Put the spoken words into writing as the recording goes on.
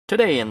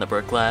Today in the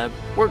Brick Lab,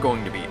 we're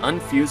going to be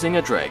unfusing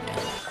a dragon.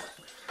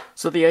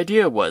 So the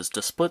idea was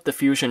to split the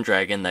fusion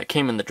dragon that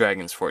came in the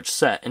Dragon's Forge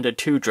set into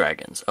two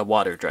dragons, a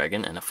water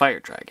dragon and a fire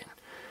dragon.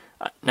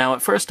 Now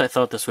at first I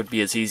thought this would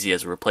be as easy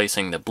as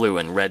replacing the blue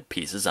and red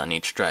pieces on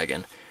each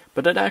dragon,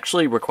 but it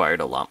actually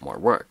required a lot more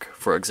work.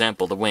 For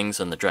example, the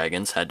wings on the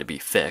dragons had to be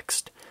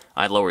fixed.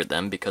 I lowered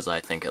them because I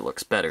think it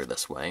looks better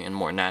this way, and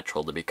more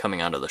natural to be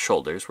coming out of the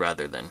shoulders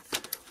rather than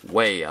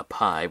way up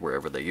high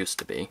wherever they used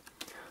to be.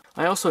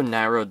 I also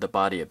narrowed the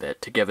body a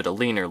bit to give it a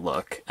leaner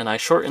look, and I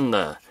shortened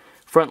the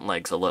front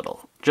legs a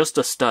little. Just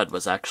a stud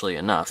was actually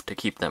enough to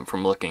keep them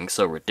from looking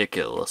so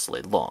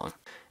ridiculously long.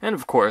 And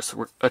of course,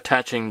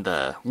 attaching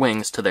the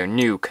wings to their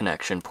new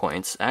connection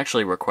points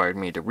actually required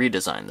me to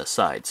redesign the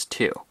sides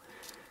too.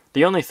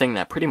 The only thing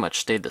that pretty much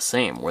stayed the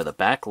same were the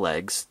back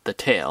legs, the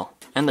tail,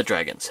 and the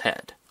dragon's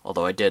head,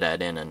 although I did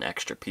add in an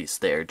extra piece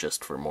there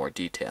just for more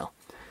detail.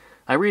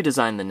 I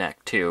redesigned the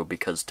neck too,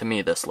 because to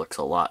me this looks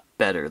a lot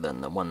better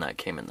than the one that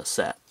came in the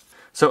set.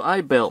 So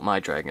I built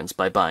my dragons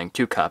by buying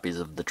 2 copies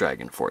of the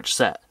Dragon Forge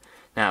set.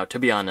 Now, to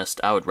be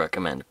honest, I would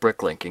recommend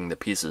bricklinking the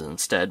pieces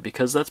instead,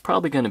 because that's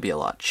probably going to be a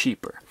lot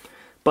cheaper.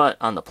 But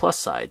on the plus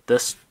side,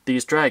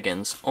 these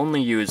dragons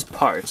only use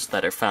parts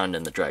that are found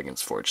in the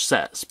Dragon's Forge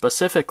set,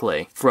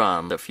 specifically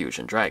from the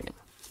Fusion Dragon.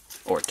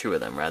 Or 2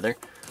 of them, rather.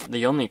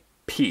 The only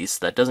piece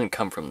that doesn't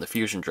come from the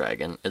Fusion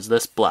Dragon is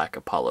this black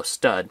Apollo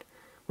stud,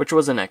 which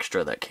was an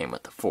extra that came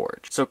with the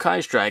Forge. So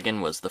Kai's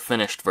dragon was the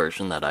finished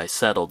version that I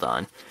settled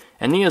on,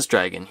 and Nya's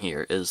dragon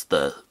here is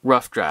the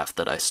rough draft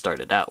that I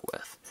started out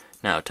with.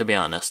 Now, to be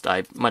honest,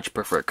 I much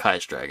prefer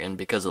Kai's dragon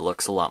because it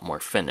looks a lot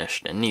more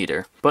finished and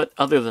neater, but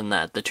other than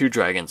that, the 2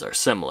 dragons are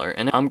similar,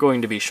 and I'm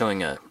going to be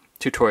showing a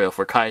tutorial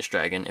for Kai's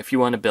dragon. If you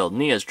want to build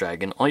Nya's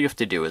dragon, all you have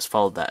to do is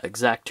follow that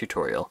exact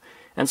tutorial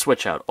and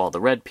switch out all the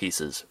red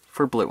pieces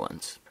for blue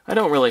ones. I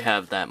don't really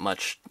have that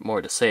much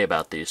more to say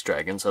about these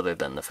dragons other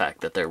than the fact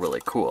that they're really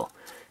cool,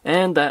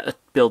 and that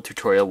build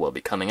tutorial will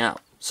be coming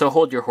out. So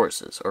hold your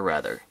horses, or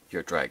rather,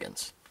 your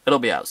dragons. It'll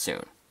be out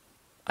soon.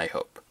 I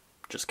hope.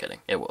 Just kidding,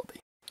 it will be.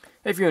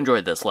 If you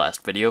enjoyed this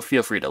last video,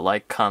 feel free to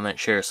like, comment,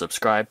 share,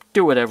 subscribe,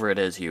 do whatever it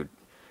is you're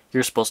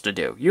supposed to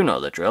do. You know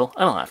the drill,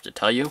 I don't have to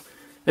tell you.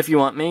 If you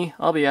want me,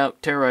 I'll be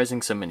out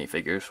terrorizing some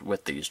minifigures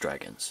with these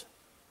dragons.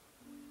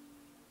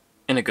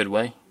 In a good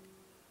way?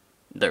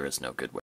 There is no good way.